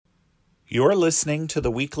You're listening to the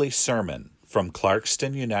weekly sermon from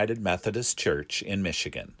Clarkston United Methodist Church in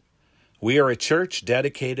Michigan. We are a church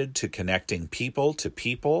dedicated to connecting people to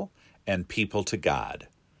people and people to God.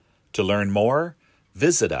 To learn more,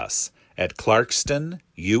 visit us at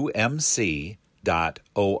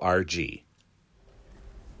clarkstonumc.org.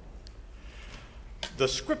 The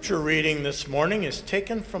scripture reading this morning is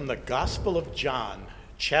taken from the Gospel of John,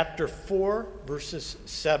 chapter 4, verses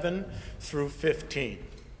 7 through 15.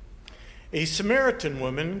 A Samaritan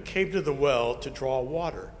woman came to the well to draw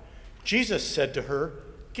water. Jesus said to her,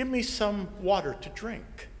 "Give me some water to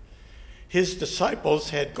drink." His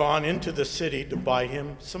disciples had gone into the city to buy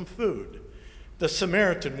him some food. The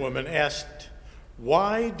Samaritan woman asked,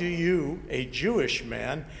 "Why do you, a Jewish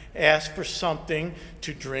man, ask for something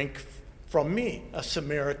to drink from me, a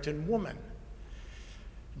Samaritan woman?"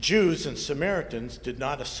 Jews and Samaritans did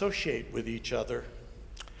not associate with each other.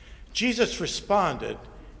 Jesus responded,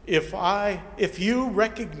 If you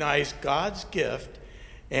recognize God's gift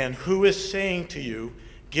and who is saying to you,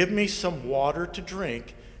 'Give me some water to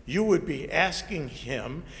drink,' you would be asking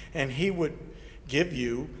him, and he would give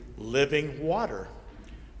you living water."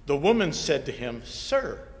 The woman said to him,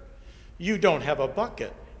 "Sir, you don't have a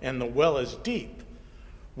bucket, and the well is deep.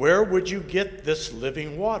 Where would you get this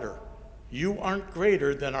living water? You aren't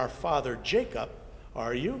greater than our father Jacob,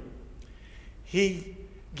 are you? He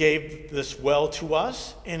gave this well to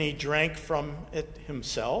us, and he drank from it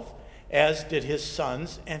himself, as did his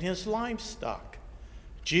sons and his livestock."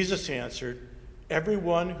 Jesus answered,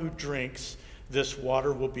 "Everyone who drinks this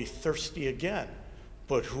water will be thirsty again,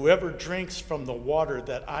 but whoever drinks from the water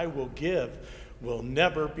that I will give will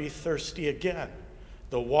never be thirsty again.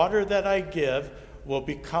 The water that I give will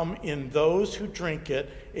become in those who drink it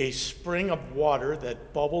a spring of water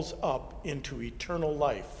that bubbles up into eternal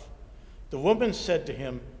life." The woman said to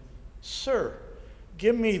him, "Sir,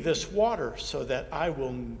 give me this water so that I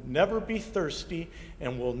will never be thirsty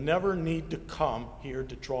and will never need to come here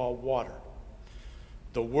to draw water."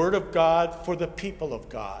 The word of God for the people of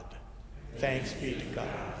God. Thanks be to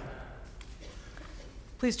God.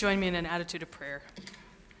 Please join me in an attitude of prayer.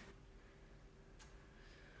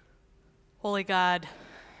 Holy God,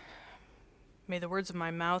 may the words of my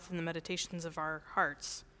mouth and the meditations of our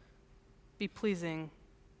hearts be pleasing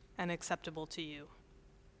and acceptable to you.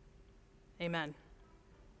 Amen.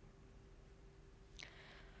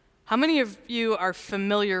 How many of you are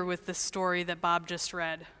familiar with the story that Bob just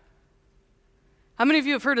read? How many of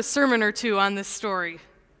you have heard a sermon or two on this story?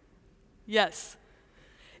 Yes.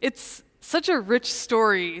 It's such a rich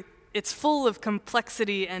story. It's full of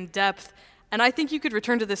complexity and depth, and I think you could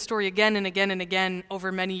return to this story again and again and again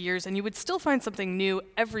over many years, and you would still find something new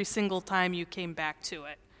every single time you came back to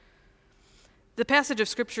it. The passage of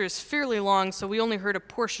Scripture is fairly long, so we only heard a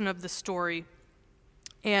portion of the story.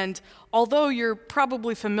 And although you're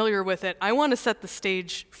probably familiar with it, I want to set the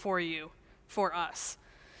stage for you, for us.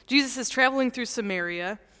 Jesus is traveling through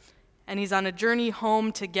Samaria, and he's on a journey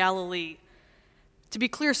home to Galilee. To be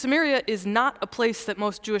clear, Samaria is not a place that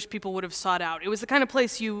most Jewish people would have sought out. It was the kind of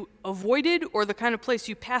place you avoided or the kind of place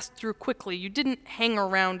you passed through quickly. You didn't hang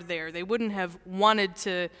around there. They wouldn't have wanted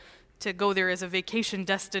to go there as a vacation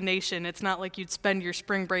destination. It's not like you'd spend your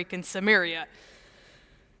spring break in Samaria.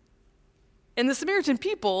 And the Samaritan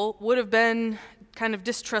people would have been kind of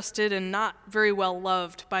distrusted and not very well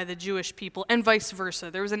loved by the Jewish people, and vice versa.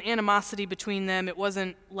 There was an animosity between them. It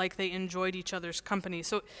wasn't like they enjoyed each other's company.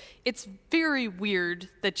 So it's very weird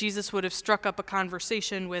that Jesus would have struck up a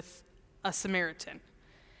conversation with a Samaritan.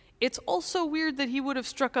 It's also weird that he would have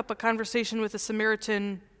struck up a conversation with a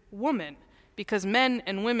Samaritan woman, because men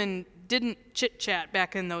and women didn't chit-chat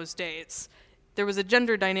back in those days. There was a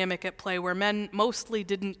gender dynamic at play where men mostly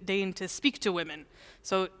didn't deign to speak to women.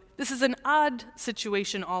 So this is an odd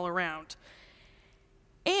situation all around.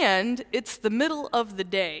 And it's the middle of the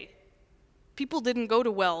day. People didn't go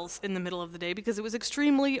to wells in the middle of the day because it was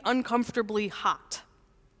extremely uncomfortably hot.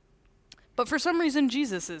 But for some reason,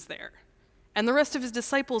 Jesus is there. And the rest of his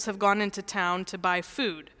disciples have gone into town to buy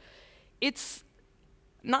food. It's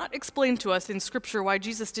not explained to us in Scripture why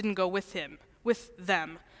Jesus didn't go with them.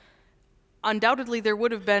 Undoubtedly, there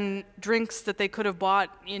would have been drinks that they could have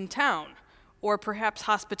bought in town, or perhaps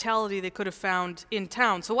hospitality they could have found in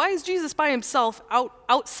town. So why is Jesus by himself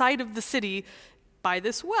outside of the city by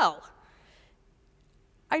this well?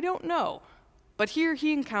 I don't know. But here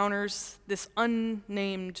he encounters this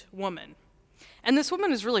unnamed woman. And this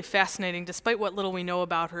woman is really fascinating, despite what little we know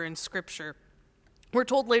about her in Scripture. We're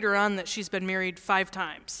told later on that she's been married 5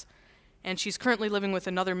 times, and she's currently living with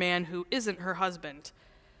another man who isn't her husband.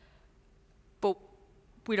 But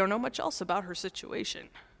we don't know much else about her situation.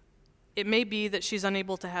 It may be that she's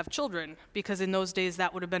unable to have children, because in those days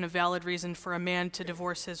that would have been a valid reason for a man to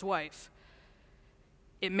divorce his wife.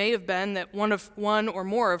 It may have been that one or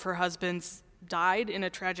more of her husbands died in a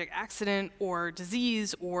tragic accident or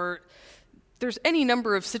disease, or there's any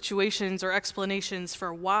number of situations or explanations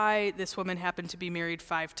for why this woman happened to be married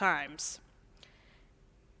 5 times.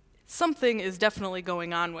 Something is definitely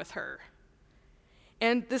going on with her.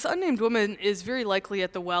 And this unnamed woman is very likely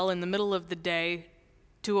at the well in the middle of the day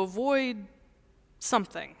to avoid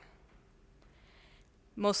something.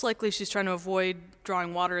 Most likely she's trying to avoid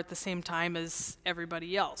drawing water at the same time as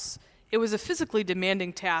everybody else. It was a physically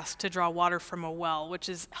demanding task to draw water from a well, which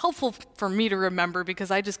is helpful for me to remember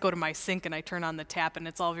because I just go to my sink and I turn on the tap and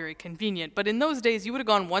it's all very convenient. But in those days, you would have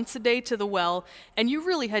gone once a day to the well and you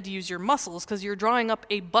really had to use your muscles because you're drawing up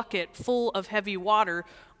a bucket full of heavy water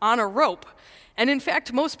on a rope. And in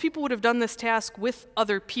fact, most people would have done this task with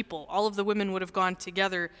other people. All of the women would have gone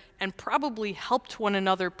together and probably helped one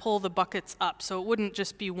another pull the buckets up. So it wouldn't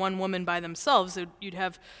just be one woman by themselves. You'd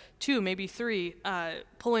have 2, maybe 3,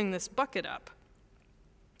 pulling this bucket up.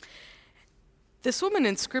 This woman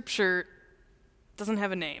in Scripture doesn't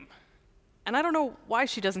have a name. And I don't know why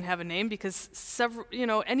she doesn't have a name, because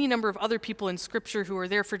any number of other people in Scripture who are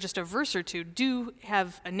there for just a verse or 2 do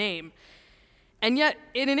have a name. And yet,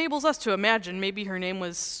 it enables us to imagine maybe her name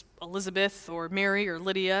was Elizabeth or Mary or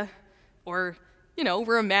Lydia, or,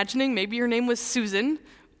 we're imagining maybe her name was Susan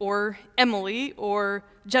or Emily or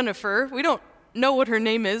Jennifer. We don't know what her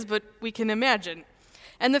name is, but we can imagine.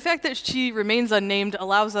 And the fact that she remains unnamed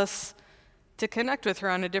allows us to connect with her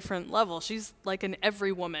on a different level. She's like an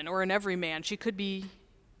every woman or an every man. She could be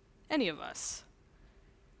any of us.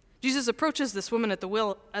 Jesus approaches this woman at the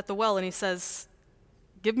well and he says,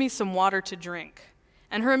 "Give me some water to drink."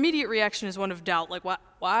 And her immediate reaction is one of doubt, like,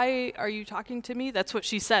 why are you talking to me? That's what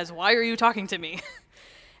she says. Why are you talking to me?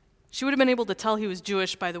 She would have been able to tell he was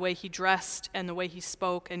Jewish by the way he dressed and the way he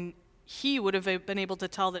spoke, and he would have been able to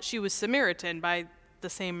tell that she was Samaritan by the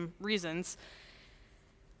same reasons.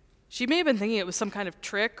 She may have been thinking it was some kind of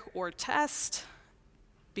trick or test,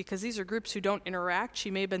 because these are groups who don't interact.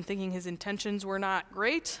 She may have been thinking his intentions were not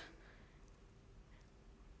great.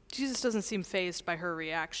 Jesus doesn't seem fazed by her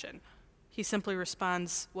reaction. He simply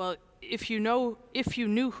responds, "Well, if you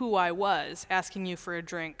knew who I was asking you for a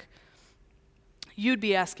drink, you'd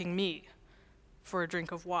be asking me for a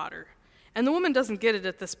drink of water." And the woman doesn't get it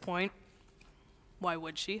at this point. Why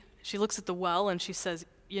would she? She looks at the well and she says,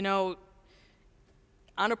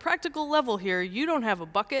 on a practical level here, you don't have a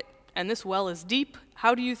bucket and this well is deep.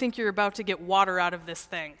 How do you think you're about to get water out of this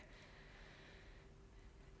thing?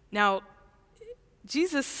 Now,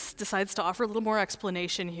 Jesus decides to offer a little more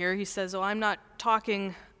explanation here. He says, I'm not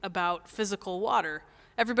talking about physical water.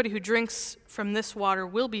 Everybody who drinks from this water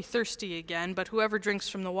will be thirsty again, but whoever drinks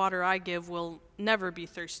from the water I give will never be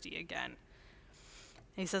thirsty again.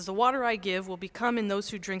 And he says, the water I give will become in those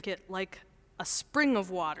who drink it like a spring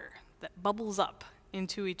of water that bubbles up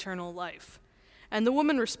into eternal life. And the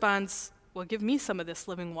woman responds, well, give me some of this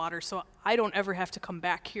living water so I don't ever have to come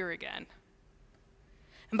back here again.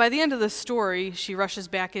 And by the end of the story, she rushes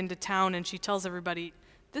back into town and she tells everybody,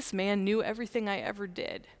 this man knew everything I ever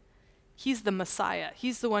did. He's the Messiah.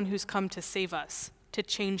 He's the one who's come to save us, to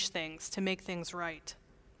change things, to make things right.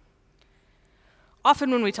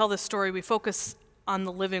 Often when we tell this story, we focus on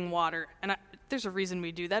the living water. And there's a reason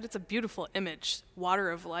we do that. It's a beautiful image, water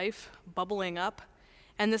of life, bubbling up.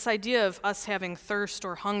 And this idea of us having thirst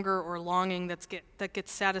or hunger or longing that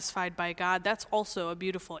gets satisfied by God, that's also a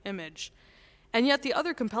beautiful image. And yet the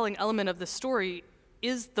other compelling element of the story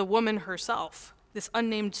is the woman herself, this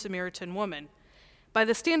unnamed Samaritan woman. By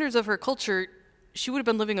the standards of her culture, she would have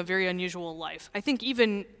been living a very unusual life. I think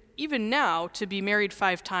even now, to be married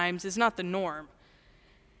 5 times is not the norm.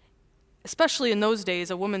 Especially in those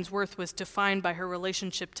days, a woman's worth was defined by her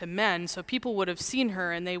relationship to men, so people would have seen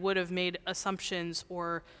her and they would have made assumptions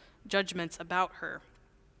or judgments about her.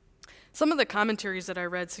 Some of the commentaries that I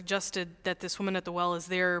read suggested that this woman at the well is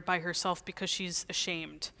there by herself because she's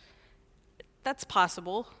ashamed. That's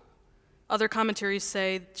possible. Other commentaries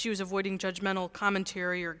say she was avoiding judgmental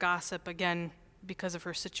commentary or gossip, again, because of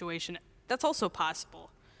her situation. That's also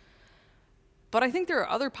possible. But I think there are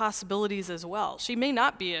other possibilities as well. She may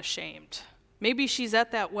not be ashamed. Maybe she's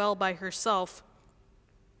at that well by herself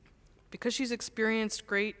because she's experienced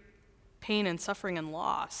great pain and suffering and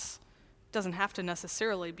loss. It doesn't have to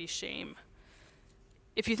necessarily be shame.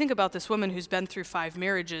 If you think about this woman who's been through 5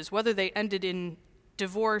 marriages, whether they ended in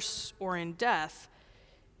divorce or in death,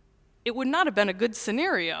 it would not have been a good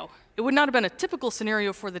scenario. It would not have been a typical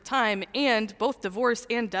scenario for the time, and both divorce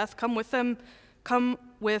and death come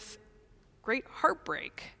with great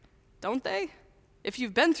heartbreak. don't they? If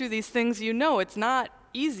you've been through these things, you know it's not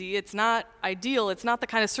easy, it's not ideal, it's not the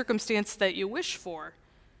kind of circumstance that you wish for.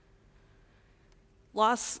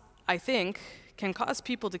 Loss, I think, can cause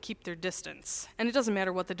people to keep their distance. And it doesn't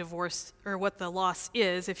matter what the divorce or what the loss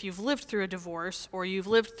is. If you've lived through a divorce, or you've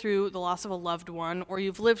lived through the loss of a loved one, or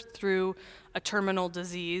you've lived through a terminal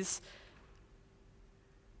disease,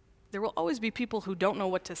 there will always be people who don't know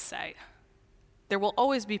what to say. There will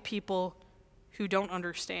always be people who don't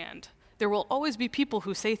understand. There will always be people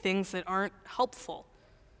who say things that aren't helpful.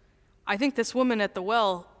 I think this woman at the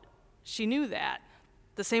well, she knew that,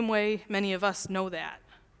 the same way many of us know that.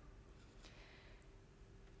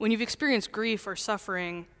 When you've experienced grief or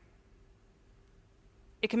suffering,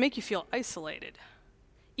 it can make you feel isolated.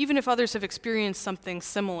 Even if others have experienced something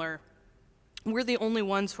similar, we're the only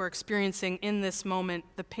ones who are experiencing in this moment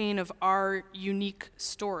the pain of our unique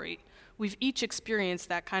story. We've each experienced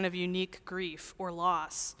that kind of unique grief or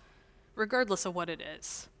loss, regardless of what it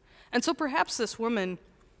is. And so perhaps this woman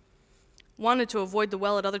wanted to avoid the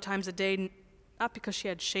well at other times of day, not because she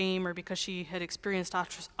had shame or because she had experienced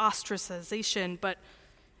ostracization, but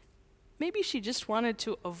maybe she just wanted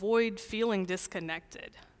to avoid feeling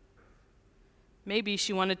disconnected. Maybe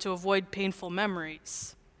she wanted to avoid painful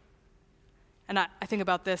memories. And I think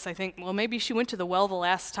about this, I think, well, maybe she went to the well the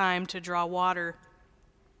last time to draw water,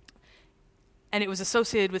 and it was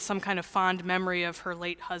associated with some kind of fond memory of her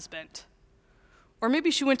late husband. Or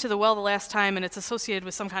maybe she went to the well the last time and it's associated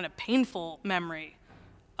with some kind of painful memory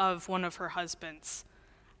of one of her husbands.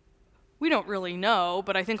 We don't really know,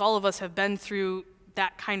 but I think all of us have been through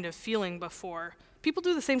that kind of feeling before. People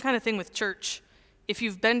do the same kind of thing with church. If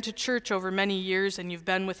you've been to church over many years and you've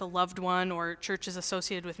been with a loved one, or church is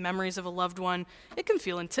associated with memories of a loved one, it can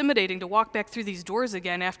feel intimidating to walk back through these doors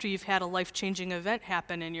again after you've had a life-changing event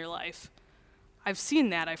happen in your life. I've seen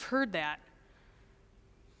that, I've heard that.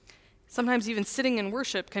 Sometimes even sitting in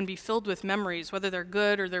worship can be filled with memories, whether they're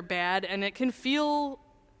good or they're bad, and it can feel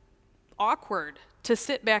awkward to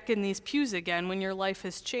sit back in these pews again when your life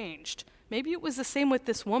has changed. Maybe it was the same with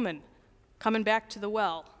this woman coming back to the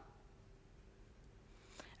well.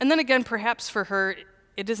 And then again, perhaps for her,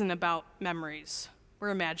 it isn't about memories. We're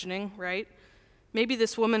imagining, right? Maybe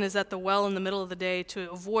this woman is at the well in the middle of the day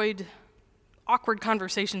to avoid awkward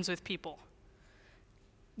conversations with people.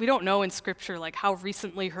 We don't know in Scripture like how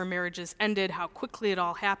recently her marriages ended, how quickly it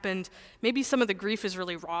all happened. Maybe some of the grief is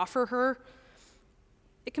really raw for her.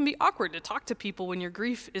 It can be awkward to talk to people when your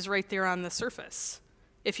grief is right there on the surface.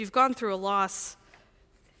 If you've gone through a loss,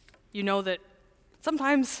 you know that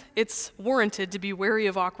sometimes it's warranted to be wary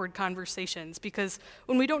of awkward conversations, because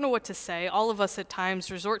when we don't know what to say, all of us at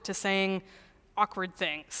times resort to saying awkward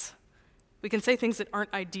things. We can say things that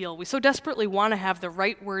aren't ideal. We so desperately want to have the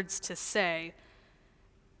right words to say,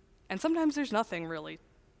 and sometimes there's nothing really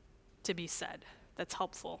to be said that's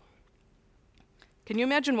helpful. Can you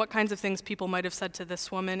imagine what kinds of things people might have said to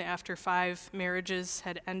this woman after 5 marriages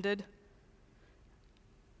had ended?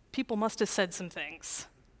 People must have said some things.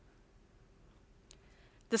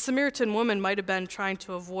 The Samaritan woman might have been trying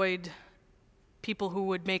to avoid people who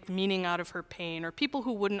would make meaning out of her pain, or people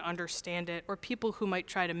who wouldn't understand it, or people who might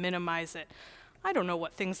try to minimize it. I don't know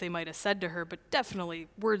what things they might have said to her, but definitely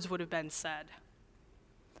words would have been said.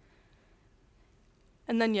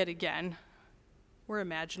 And then yet again, we're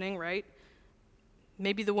imagining, right?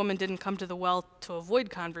 Maybe the woman didn't come to the well to avoid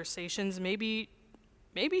conversations. Maybe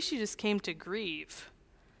she just came to grieve.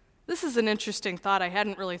 This is an interesting thought I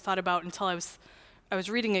hadn't really thought about until I was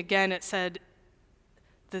reading again. It said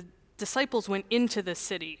the disciples went into the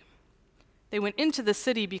city. They went into the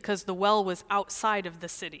city because the well was outside of the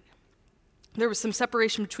city. There was some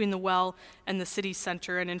separation between the well and the city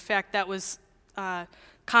center, and in fact, that was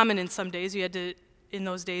common in some days. In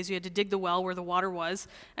those days, you had to dig the well where the water was,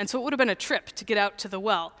 and so it would have been a trip to get out to the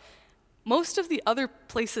well. Most of the other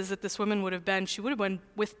places that this woman would have been, she would have been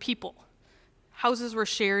with people. Houses were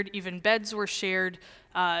shared, even beds were shared.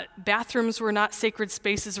 Bathrooms were not sacred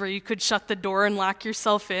spaces where you could shut the door and lock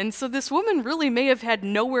yourself in. So this woman really may have had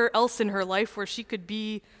nowhere else in her life where she could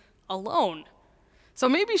be alone. So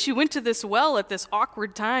maybe she went to this well at this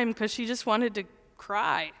awkward time because she just wanted to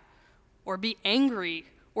cry or be angry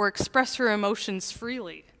or express her emotions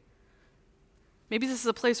freely. Maybe this is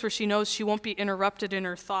a place where she knows she won't be interrupted in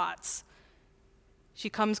her thoughts. She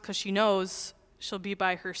comes because she knows she'll be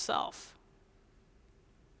by herself.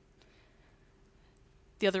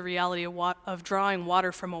 The other reality of drawing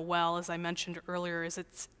water from a well, as I mentioned earlier, is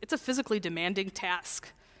it's a physically demanding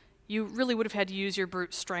task. You really would have had to use your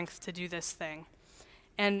brute strength to do this thing.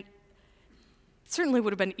 And it certainly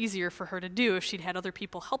would have been easier for her to do if she'd had other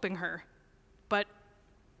people helping her. But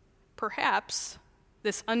perhaps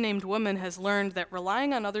This unnamed woman has learned that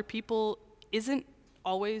relying on other people isn't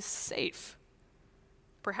always safe.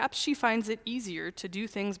 Perhaps she finds it easier to do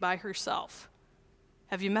things by herself.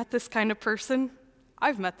 Have you met this kind of person?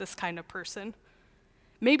 I've met this kind of person.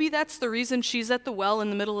 Maybe that's the reason she's at the well in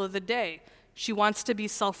the middle of the day. She wants to be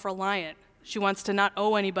self-reliant. She wants to not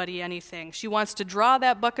owe anybody anything. She wants to draw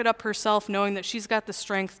that bucket up herself, knowing that she's got the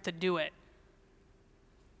strength to do it.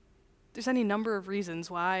 There's any number of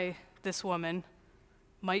reasons why this woman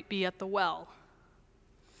might be at the well.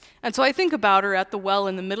 And so I think about her at the well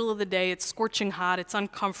in the middle of the day. It's scorching hot. It's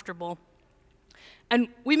uncomfortable. And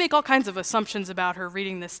we make all kinds of assumptions about her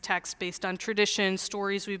reading this text based on tradition,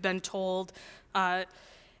 stories we've been told. And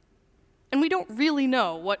we don't really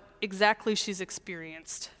know what exactly she's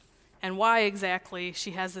experienced and why exactly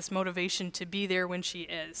she has this motivation to be there when she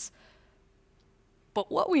is. But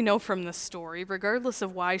what we know from this story, regardless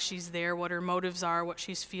of why she's there, what her motives are, what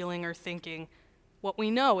she's feeling or thinking, what we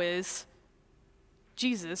know is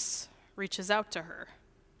Jesus reaches out to her.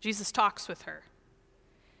 Jesus talks with her.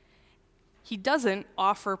 He doesn't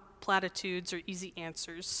offer platitudes or easy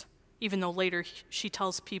answers, even though later she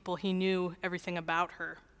tells people he knew everything about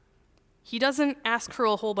her. He doesn't ask her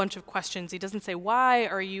a whole bunch of questions. He doesn't say, "Why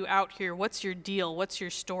are you out here? What's your deal? What's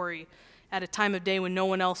your story?" at a time of day when no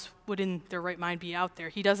one else would in their right mind be out there.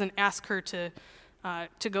 He doesn't ask her to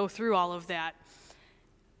go through all of that.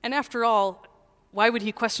 And after all, why would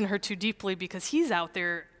he question her too deeply? Because he's out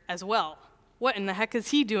there as well. What in the heck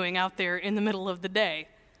is he doing out there in the middle of the day?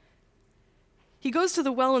 He goes to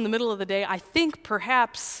the well in the middle of the day, I think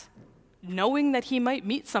perhaps knowing that he might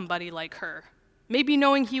meet somebody like her, maybe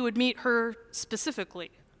knowing he would meet her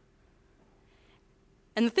specifically.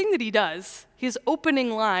 And the thing that he does, his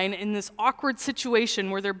opening line in this awkward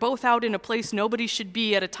situation where they're both out in a place nobody should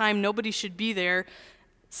be at a time nobody should be there,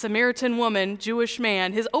 Samaritan woman, Jewish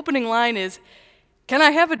man, his opening line is, "Can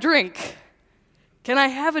I have a drink? Can I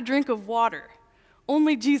have a drink of water?"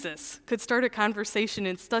 Only Jesus could start a conversation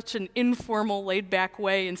in such an informal, laid-back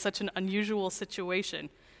way in such an unusual situation.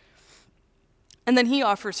 And then he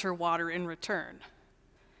offers her water in return.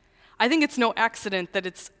 I think it's no accident that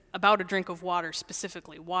it's about a drink of water,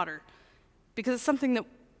 specifically water, because it's something that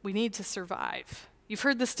we need to survive. You've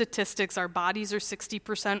heard the statistics. Our bodies are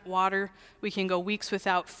 60% water. We can go weeks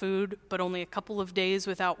without food, but only a couple of days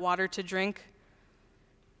without water to drink.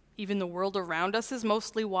 Even the world around us is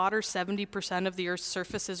mostly water. 70% of the Earth's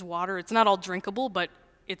surface is water. It's not all drinkable, but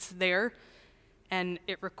it's there. And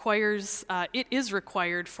it is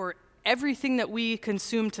required for everything that we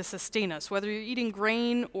consume to sustain us. Whether you're eating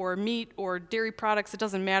grain or meat or dairy products, it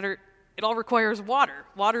doesn't matter. It all requires water.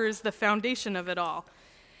 Water is the foundation of it all.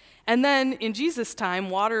 And then in Jesus' time,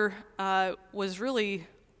 water was really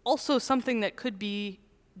also something that could be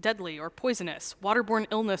deadly or poisonous. Waterborne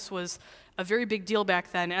illness was a very big deal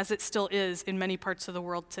back then, as it still is in many parts of the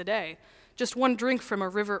world today. Just one drink from a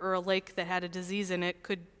river or a lake that had a disease in it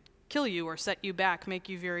could kill you or set you back, make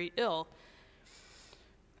you very ill.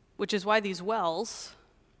 Which is why these wells,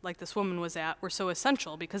 like this woman was at, were so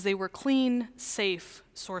essential, because they were clean, safe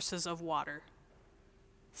sources of water.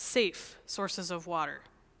 Safe sources of water.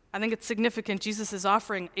 I think it's significant. Jesus is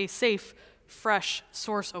offering a safe, fresh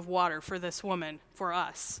source of water for this woman, for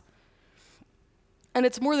us. And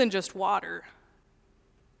it's more than just water.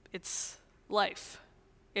 It's life.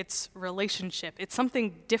 It's relationship. It's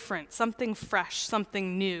something different, something fresh,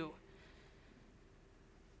 something new.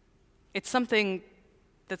 It's something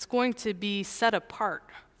that's going to be set apart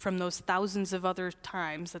from those thousands of other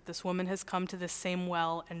times that this woman has come to this same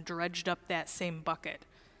well and dredged up that same bucket.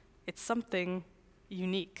 It's something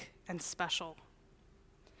unique and special.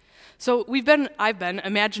 So I've been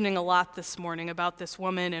imagining a lot this morning about this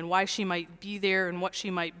woman and why she might be there and what she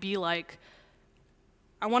might be like.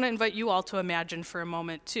 I want to invite you all to imagine for a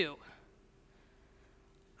moment too.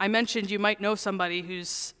 I mentioned you might know somebody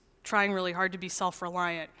who's trying really hard to be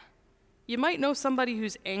self-reliant. You might know somebody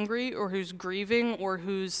who's angry or who's grieving or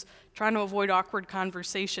who's trying to avoid awkward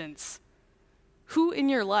conversations. Who in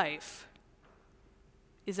your life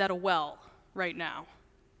is at a well right now?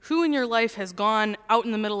 Who in your life has gone out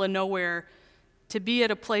in the middle of nowhere to be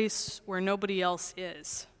at a place where nobody else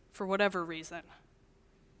is, for whatever reason?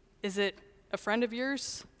 Is it a friend of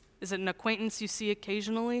yours? Is it an acquaintance you see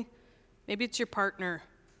occasionally? Maybe it's your partner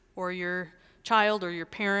or your child or your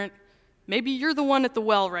parent. Maybe you're the one at the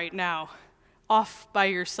well right now, off by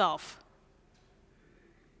yourself.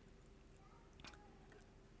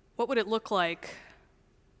 What would it look like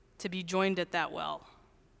to be joined at that well?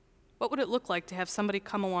 What would it look like to have somebody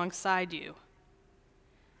come alongside you?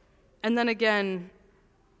 And then again,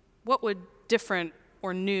 what would different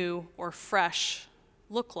or new or fresh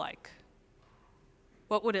look like?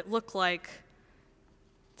 What would it look like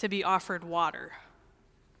to be offered water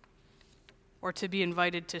or to be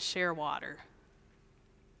invited to share water?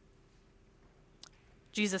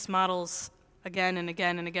 Jesus models again and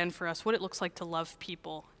again and again for us what it looks like to love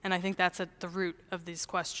people, and I think that's at the root of these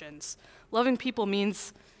questions. Loving people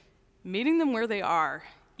means meeting them where they are,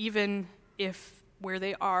 even if where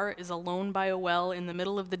they are is alone by a well in the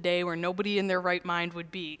middle of the day where nobody in their right mind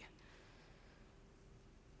would be.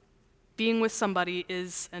 Being with somebody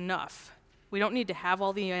is enough. We don't need to have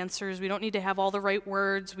all the answers. We don't need to have all the right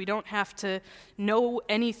words. We don't have to know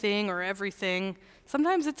anything or everything.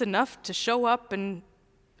 Sometimes it's enough to show up and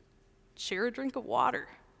share a drink of water.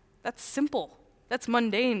 That's simple. That's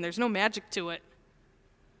mundane. There's no magic to it.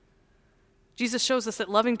 Jesus shows us that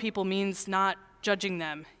loving people means not judging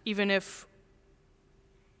them, even if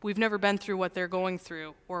we've never been through what they're going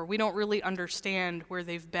through, or we don't really understand where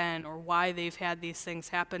they've been or why they've had these things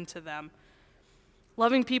happen to them.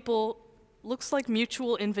 Loving people looks like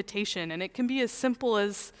mutual invitation, and it can be as simple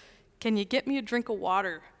as, can you get me a drink of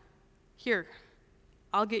water? Here,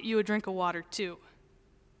 I'll get you a drink of water too.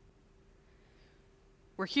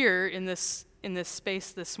 We're here in this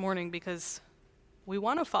space this morning because we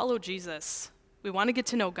want to follow Jesus. We want to get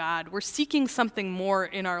to know God. We're seeking something more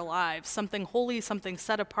in our lives, something holy, something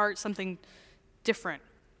set apart, something different,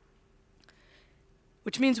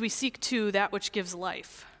 which means we seek too that which gives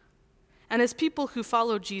life. And as people who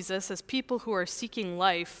follow Jesus, as people who are seeking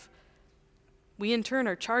life, we in turn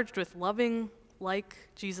are charged with loving like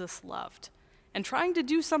Jesus loved and trying to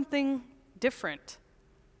do something different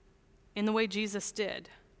in the way Jesus did.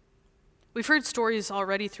 We've heard stories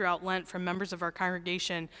already throughout Lent from members of our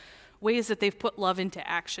congregation, ways that they've put love into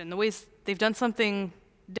action, the ways they've done something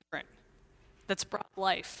different that's brought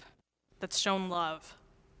life, that's shown love.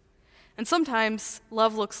 And sometimes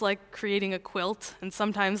love looks like creating a quilt, and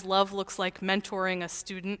sometimes love looks like mentoring a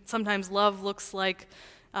student. Sometimes love looks like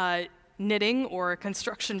knitting or a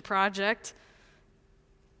construction project.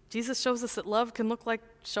 Jesus shows us that love can look like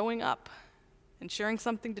showing up and sharing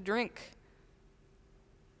something to drink.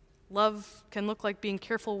 Love can look like being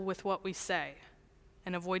careful with what we say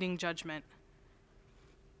and avoiding judgment.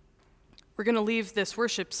 We're going to leave this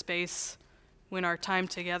worship space when our time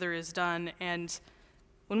together is done, and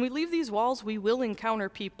when we leave these walls, we will encounter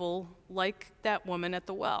people like that woman at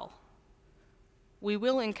the well. We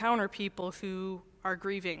will encounter people who are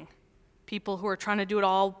grieving, people who are trying to do it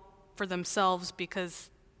all for themselves because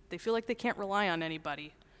they feel like they can't rely on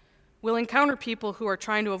anybody. We'll encounter people who are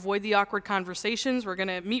trying to avoid the awkward conversations. We're going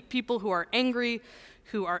to meet people who are angry,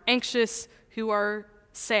 who are anxious, who are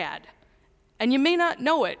sad. And you may not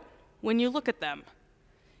know it when you look at them.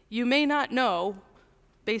 You may not know,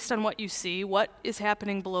 based on what you see, what is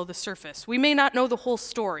happening below the surface. We may not know the whole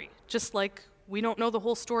story, just like we don't know the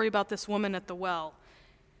whole story about this woman at the well.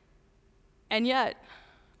 And yet,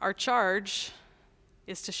 our charge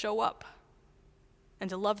is to show up and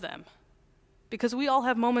to love them. Because we all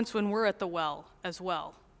have moments when we're at the well as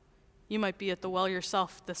well. You might be at the well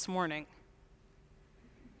yourself this morning.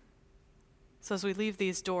 So as we leave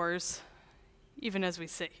these doors, even as we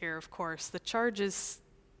sit here, of course, the charge is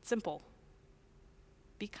simple.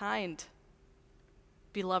 Be kind.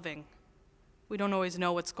 Be loving. We don't always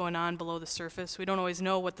know what's going on below the surface. We don't always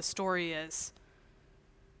know what the story is.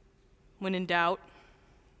 When in doubt,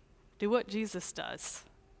 do what Jesus does.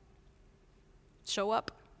 Show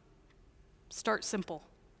up. Start simple.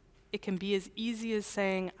 It can be as easy as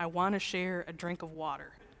saying, I want to share a drink of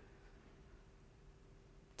water.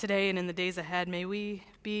 Today and in the days ahead, may we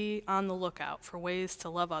be on the lookout for ways to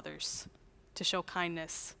love others, to show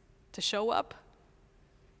kindness, to show up,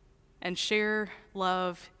 and share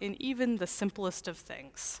love in even the simplest of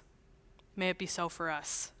things. May it be so for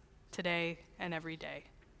us, today and every day.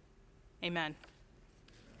 Amen.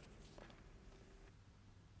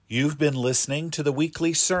 You've been listening to the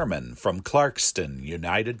weekly sermon from Clarkston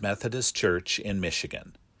United Methodist Church in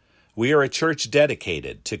Michigan. We are a church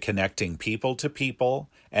dedicated to connecting people to people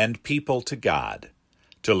and people to God.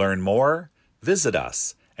 To learn more, visit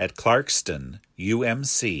us at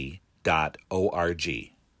clarkstonumc.org.